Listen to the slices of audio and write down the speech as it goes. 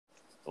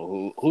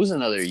Who's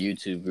another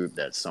YouTube group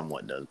that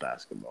somewhat does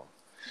basketball?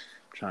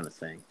 I'm trying to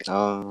think.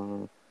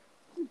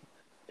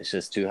 It's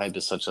just Too Hype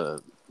is such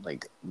a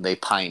like they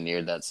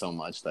pioneered that so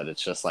much that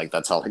it's just like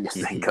that's all I can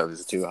think of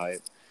is Too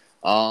Hype.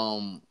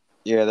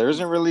 Yeah, there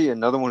isn't really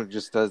another one who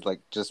just does like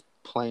just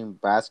plain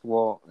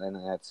basketball and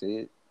that's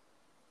it.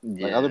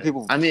 Yeah. Like other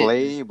people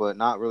play, but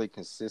not really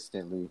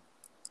consistently.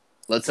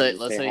 Let's say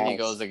he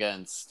goes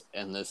against,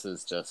 and this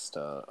is just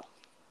a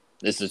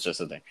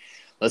thing.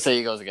 Let's say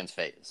he goes against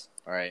Faze,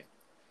 all right?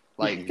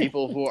 Like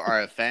people who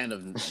are a fan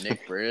of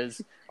Nick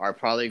Briz are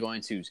probably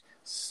going to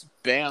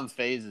spam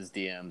Faze's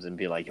DMs and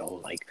be like, "Yo,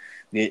 like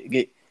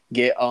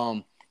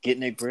get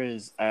Nick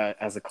Briz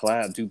as a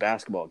collab, do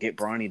basketball, get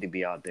Bronny to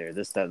be out there,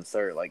 this, that, and the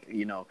third. Like,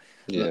 you know,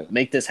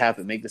 make this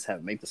happen.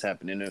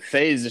 And if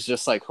Faze is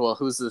just like, well,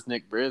 who's this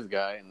Nick Briz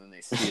guy? And then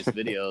they see his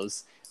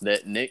videos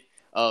that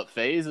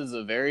Faze is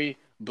a very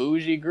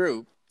bougie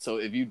group. So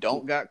if you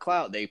don't got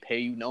clout, they pay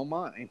you no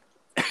mind.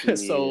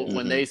 So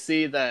when they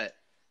see that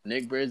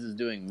Nick Briz is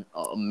doing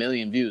 1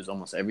 million views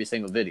almost every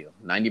single video,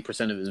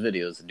 90% of his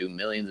videos do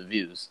millions of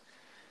views,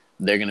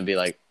 they're going to be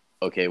like,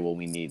 okay, well,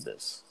 we need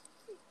this.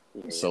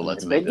 So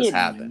let's make this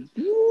happen.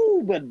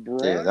 But bro,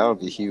 yeah, that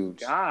would be huge.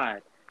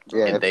 God.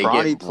 Yeah, if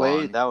Bronny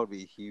played, that would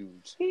be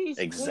huge.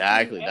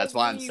 Exactly. That's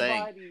why I'm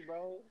saying.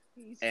 Bro.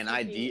 And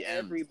I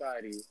DM'd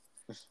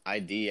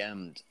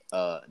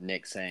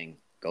Nick saying,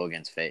 go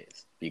against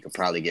Faze. You could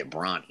probably get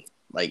Bronny.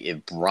 Like,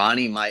 if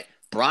Bronny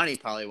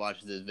probably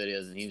watches his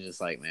videos and he's just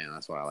like, man,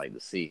 that's what I like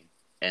to see.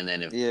 And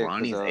then if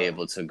Bronny's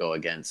able to go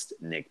against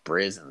Nick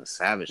Briz and the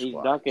Savage Squad,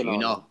 he's dunking.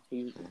 No,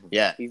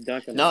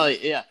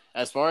 yeah.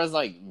 As far as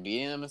like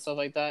beating them and stuff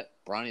like that,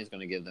 Bronny's going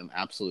to give them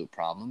absolute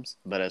problems.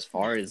 But as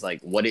far as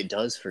like what it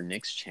does for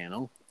Nick's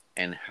channel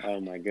and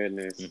oh my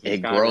goodness,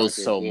 it grows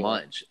so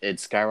much, it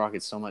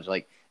skyrockets so much.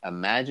 Like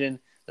imagine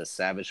the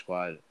Savage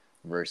Squad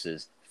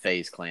versus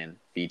Faze Clan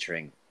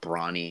featuring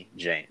Bronny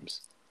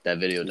James. That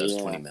video does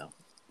 20 mil.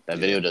 That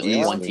video does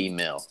 20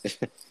 mil.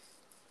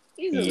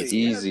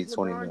 Easy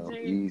 20 mil.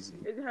 Easy.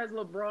 It has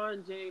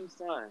LeBron James'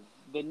 son,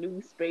 the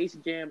new Space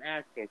Jam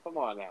actor. Come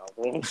on now,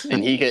 bro.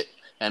 And he could,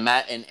 and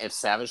if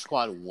Savage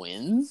Squad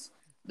wins,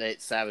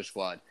 Savage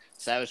Squad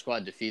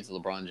defeats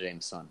LeBron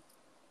James' son.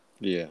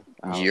 Yeah,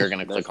 you're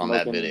gonna click on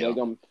that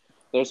video.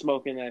 They're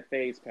smoking that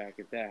Faze pack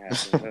if that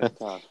happens. That's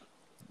tough.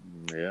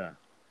 Yeah.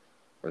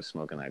 We're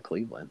smoking that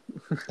Cleveland.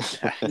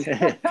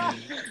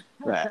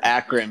 That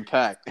Akron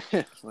pack.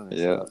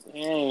 Yeah.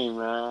 Dang,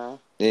 man.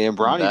 Yeah, and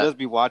Bronny does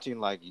be watching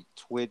like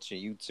Twitch and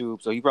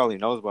YouTube, so he probably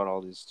knows about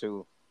all this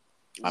too.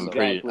 I'm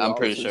pretty sure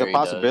there's a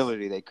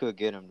possibility they could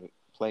get him to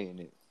play in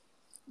it.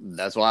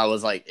 That's why I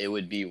was like, it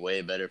would be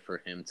way better for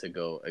him to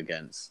go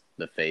against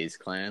the Faze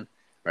Clan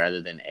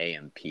rather than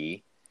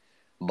AMP.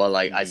 But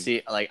like I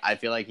feel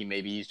like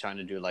he's trying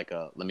to do like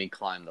let me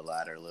climb the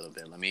ladder a little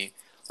bit. Let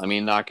me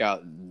knock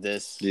out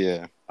this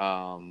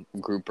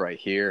group right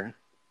here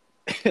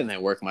and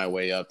then work my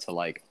way up to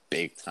like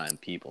big time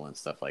people and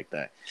stuff like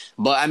that.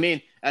 But I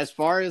mean, as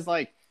far as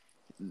like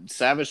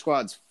Savage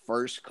Squad's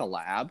first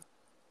collab,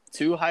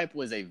 Too Hype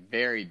was a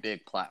very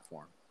big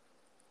platform.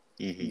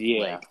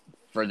 Yeah. Like,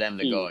 for them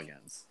to go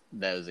against.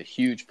 That was a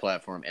huge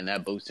platform and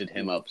that boosted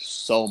him up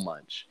so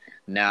much.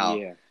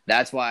 Now,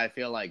 that's why I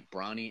feel like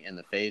Bronny and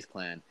the Faze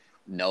Clan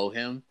know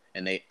him.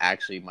 And they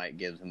actually might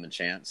give him a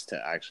chance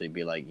to actually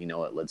be like, you know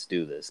what, let's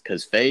do this.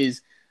 Because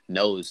Faze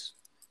knows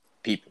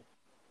people.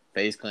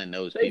 Faze Clan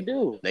knows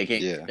people. They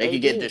could get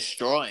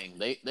Deestroying.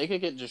 They could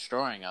get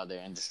Deestroying out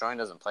there. And Deestroying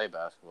doesn't play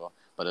basketball.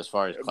 But as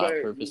far as clout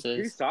purposes.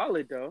 He's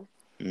solid, though.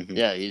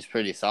 Yeah, he's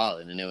pretty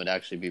solid. And it would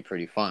actually be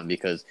pretty fun.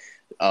 Because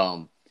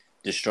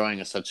Deestroying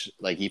is such,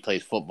 like, he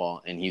plays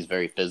football. And he's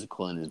very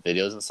physical in his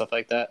videos and stuff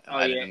like that.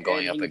 Him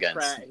going up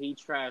against. He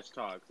trash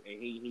talks.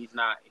 And he's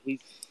not.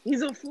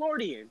 He's a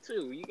Floridian,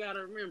 too. You got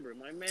to remember,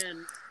 my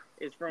man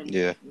is from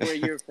where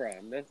you're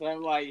from. That's what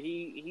I'm like.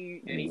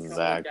 He comes with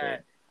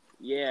that.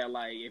 Yeah,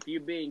 like, if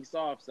you're being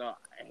soft, so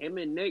him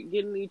and Nick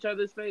getting each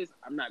other's face,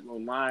 I'm not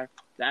going to lie.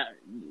 That's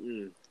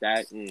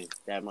going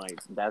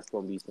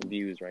to be some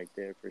views right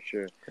there for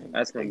sure.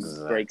 That's going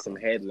to break some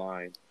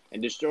headlines.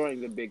 And Deestroying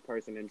the big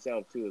person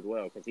himself, too, as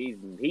well, because he's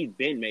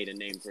been made a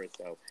name for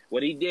himself.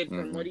 What he did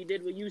what he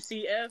did with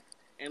UCF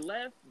and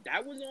left,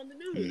 that was on the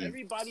news.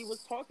 Everybody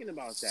was talking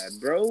about that.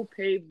 Bro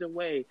paved the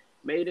way,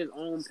 made his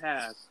own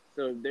path.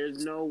 So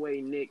there's no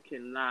way Nick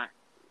cannot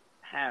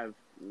have.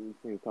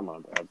 Come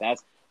on, bro.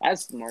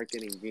 That's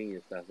marketing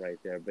genius stuff right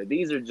there. But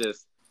these are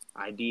just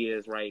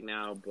ideas right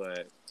now.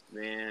 But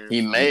man,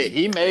 he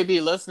may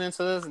be listening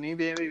to this and he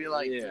may be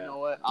like, you know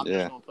what? I'm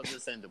just gonna put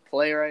this into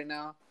play right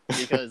now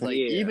because like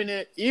even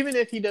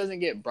if he doesn't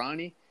get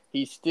Bronny,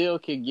 he still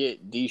could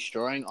get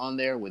Deestroying on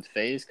there with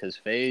Faze because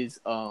Faze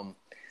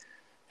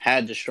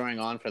had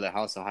Deestroying on for the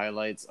House of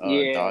Highlights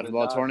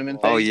dodgeball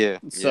tournament thing. Oh yeah.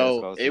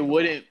 So it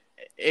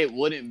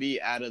wouldn't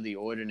be out of the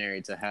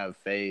ordinary to have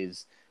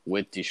Faze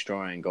with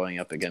Deestroying going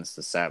up against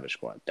the Savage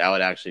Squad. That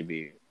would actually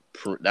be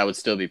that would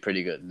still be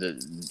pretty good.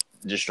 The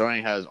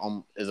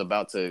Deestroying is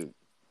about to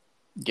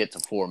get to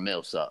 4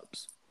 mil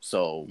subs.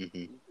 So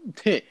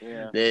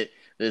the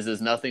this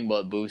is nothing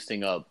but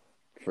boosting up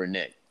for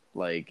Nick.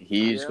 Like,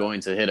 he's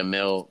going to hit a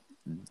mill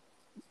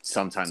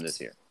sometime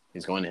this year.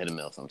 He's going to hit a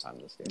mill sometime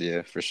this year.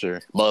 Yeah, for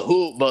sure. But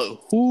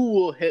who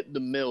will hit the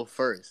mill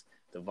first,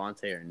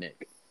 Devontae or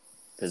Nick?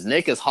 Because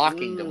Nick is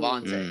hawking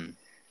Devontae.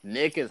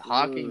 Nick is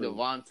hawking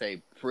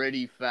Devontae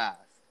pretty fast.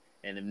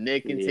 And if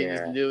Nick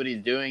continues to do what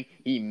he's doing,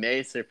 he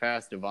may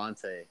surpass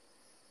Devontae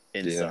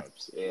in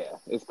subs. Yeah,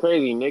 it's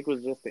crazy. Nick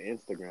was just an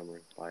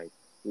Instagrammer. Like,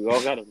 we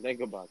all got to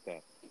think about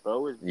that.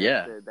 Bro was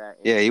just that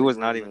he was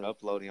not even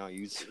uploading on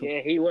YouTube.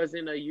 Yeah, he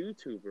wasn't a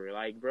YouTuber.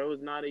 Like, bro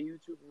is not a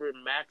YouTuber.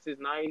 Max is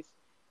nice.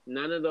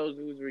 None of those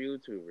dudes were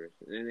YouTubers.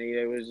 And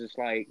it was just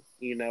like,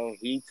 you know,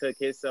 he took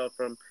himself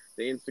from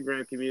the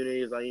Instagram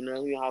community. He's like, you know,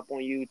 let me hop on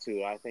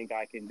YouTube. I think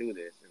I can do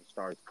this, and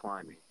starts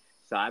climbing.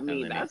 So, I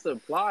mean, that's a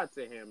plot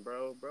to him,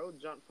 bro. Bro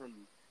jumped from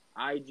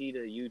IG to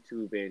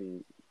YouTube,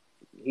 and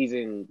he's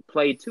in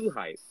Play 2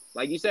 hype.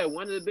 Like you said,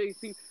 one of the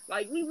biggest people,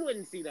 like, we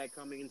wouldn't see that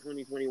coming in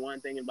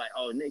 2021, thinking like,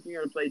 oh, Nick,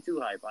 you're going to Play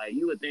 2 hype. Like,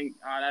 you would think,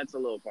 oh, that's a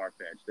little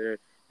far-fetched.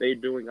 They're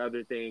doing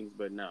other things,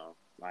 but no.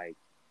 Like,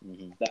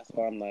 that's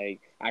why I'm like,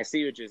 I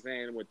see what you're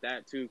saying with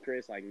that too,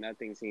 Chris. Like,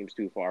 nothing seems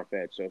too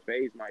far-fetched. So,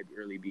 Faze might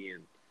really be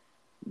in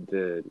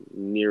the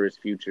nearest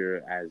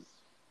future as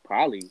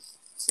probably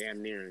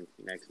damn near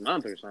next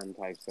month or something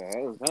type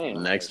stuff.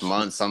 Next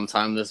month,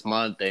 sometime this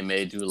month, they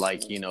may do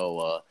like, you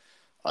know,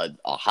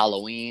 a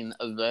Halloween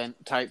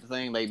event type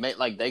thing.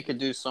 They could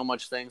do so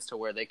much things to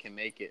where they can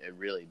make it a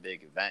really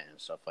big event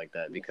and stuff like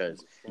that,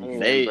 because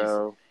Faze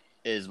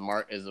is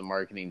a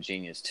marketing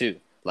genius too.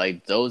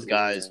 Like, those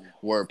guys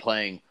were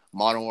playing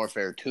Modern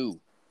Warfare 2,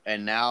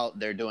 and now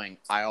they're doing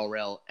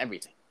IRL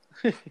everything.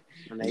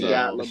 And they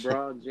got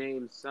LeBron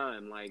James'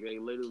 son. Like, they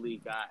literally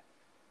got.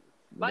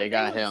 Like, they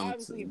got him.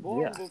 Obviously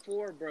born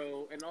before,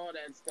 bro, and all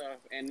that stuff.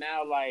 And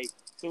now, like, as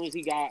soon as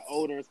he got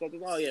older and stuff,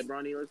 oh yeah,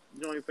 Bronny, let's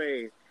join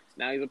Faze.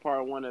 Now he's a part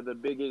of one of the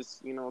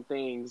biggest, you know,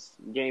 things,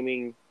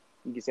 gaming,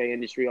 you can say,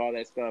 industry, all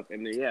that stuff.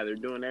 And they're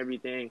doing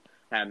everything.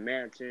 Have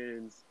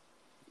mansions.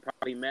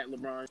 Probably met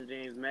LeBron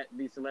James, met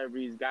these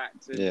celebrities, got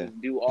to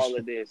do all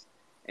of this.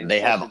 And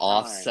they have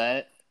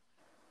Offset.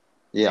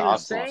 Yeah,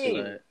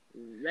 Offset.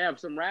 They have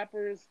some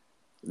rappers.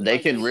 They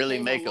can really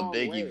make a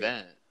big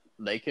event.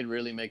 They could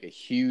really make a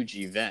huge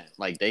event.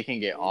 Like, they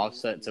can get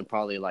Offset to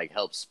probably, like,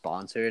 help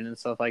sponsor it and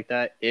stuff like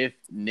that. If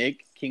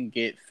Nick can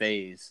get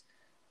Faze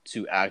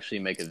to actually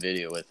make a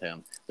video with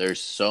him,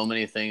 there's so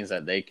many things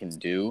that they can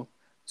do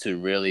to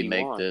really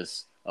make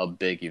this a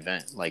big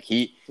event. Like,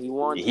 he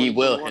will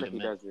hit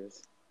him in.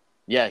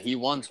 Yeah, he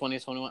won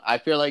 2021. I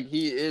feel like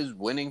he is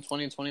winning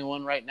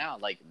 2021 right now.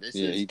 Like, this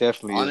is he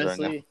definitely honestly, is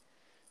right now.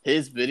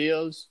 His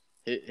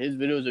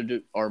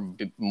videos are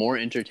more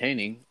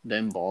entertaining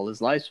than Ball is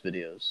Life's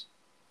videos.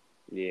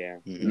 Yeah,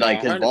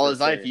 like, his Ball is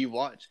Life you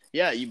watch.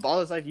 Yeah,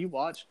 Ball is Life you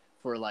watch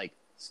for, like,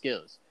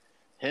 skills.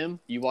 Him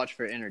you watch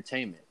for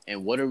entertainment.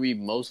 And what are we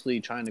mostly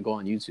trying to go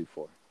on YouTube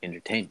for?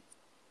 Entertainment.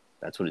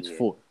 That's what it's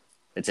for.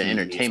 It's an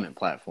entertainment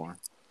platform.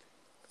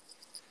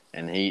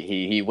 And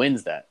he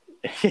wins that.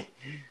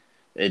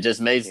 It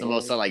just makes the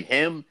most sense. Like,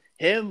 him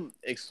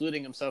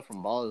excluding himself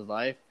from Ball is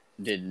Life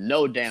did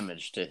no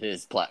damage to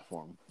his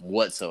platform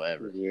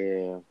whatsoever.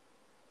 Yeah.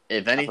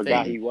 If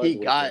anything, he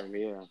got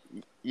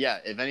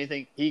if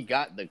anything, he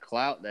got the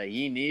clout that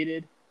he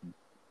needed,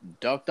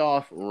 ducked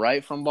off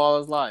right from Ball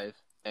is Life,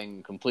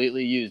 and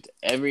completely used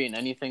every and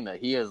anything that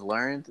he has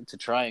learned to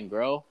try and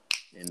grow,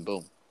 and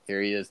boom,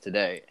 here he is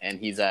today. And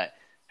he's at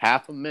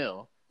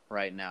 $500,000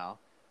 right now,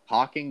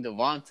 hawking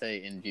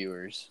Devontae in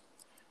viewers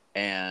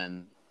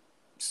and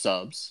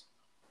subs.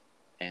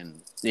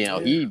 And, you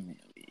know,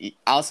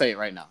 I'll say it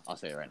right now.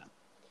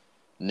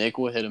 Nick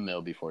will hit $1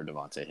 million before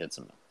Devontae hits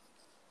 $1 million.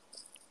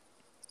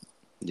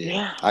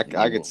 Yeah.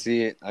 I could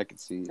see it. I could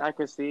see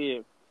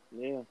it.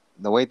 Yeah.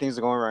 The way things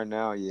are going right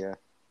now, yeah.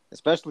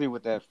 Especially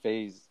with that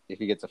Faze, if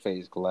he gets a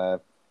Faze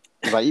collab.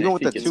 Like, even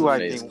with the 2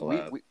 hype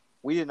thing,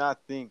 we did not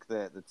think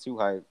that the 2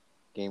 hype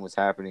game was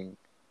happening.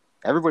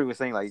 Everybody was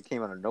saying, like, it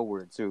came out of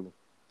nowhere, too.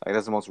 Like,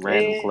 that's the most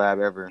random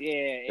collab ever.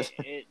 Yeah,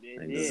 it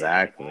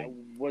exactly. I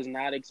was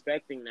not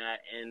expecting that,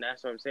 and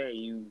that's what I'm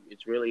saying.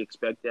 It's really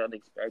expected,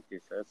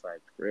 unexpected. So it's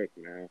like, frick,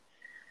 man.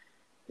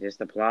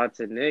 Just applaud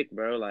to Nick,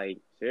 bro. Like,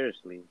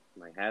 seriously.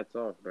 Like, hats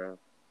off, bro.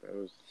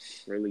 Bro's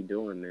really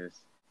doing this.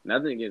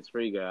 Nothing against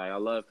Free Guy. I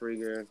love Free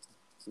Guy.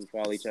 We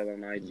follow each other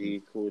on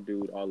IG. Cool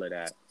dude. All of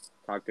that.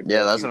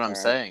 That's what I'm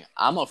saying.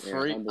 I'm a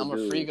Free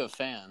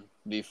fan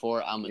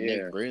before I'm a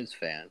Nick Briz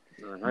fan.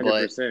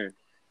 100%.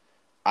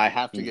 I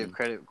have to give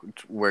credit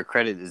where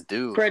credit is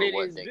due for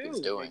what Nick is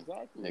doing.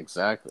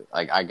 Exactly.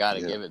 Like, I got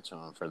to give it to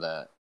him for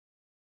that.